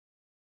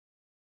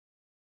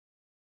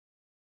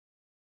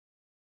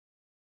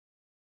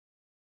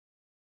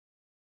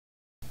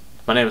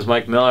My name is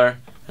Mike Mueller,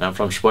 and I'm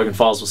from Sheboygan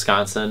Falls,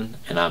 Wisconsin,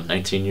 and I'm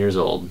 19 years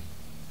old.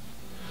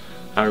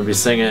 I'm going to be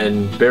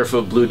singing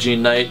Barefoot Blue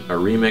Jean Night, a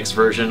remix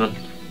version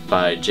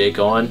by Jake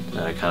Owen, and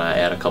I kind of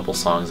add a couple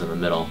songs in the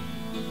middle.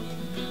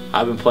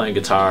 I've been playing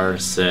guitar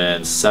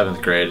since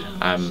 7th grade.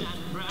 I'm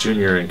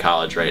junior in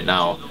college right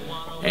now,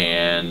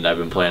 and I've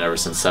been playing ever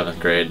since 7th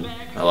grade.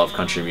 I love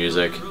country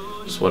music,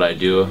 it's what I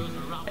do,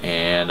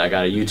 and I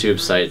got a YouTube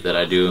site that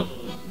I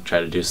try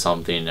to do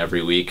something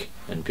every week,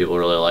 and people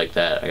really like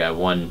that. I got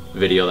one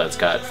video that's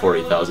got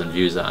 40,000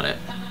 views on it,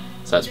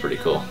 so that's pretty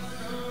cool.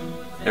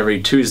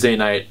 Every Tuesday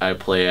night I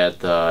play at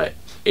the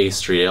 8th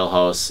Street Ale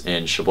House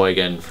in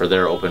Sheboygan for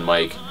their open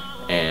mic,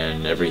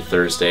 and every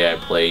Thursday I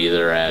play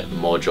either at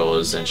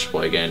Mojo's in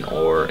Sheboygan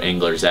or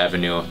Angler's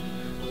Avenue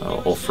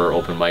for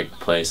open mic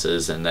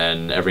places, and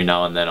then every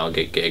now and then I'll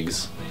get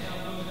gigs.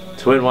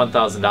 To win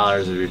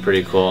 $1,000 would be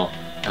pretty cool.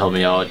 Help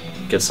me out,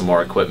 get some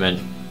more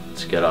equipment,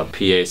 to get a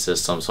PA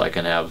system so I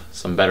can have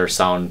some better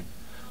sound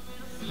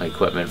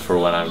equipment for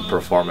when I'm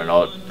performing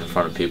out in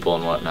front of people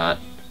and whatnot.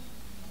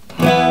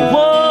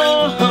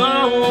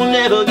 Whoa,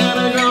 never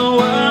gonna grow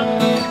up,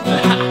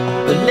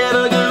 but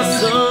never gonna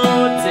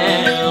slow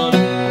down.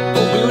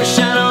 We were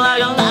shining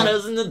like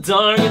lighters in the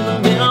dark in the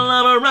middle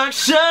of a rock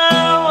show.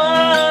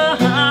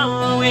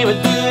 We were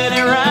doing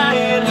it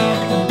right,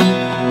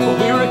 but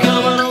we were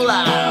coming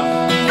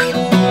alive.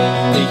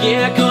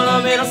 Yeah,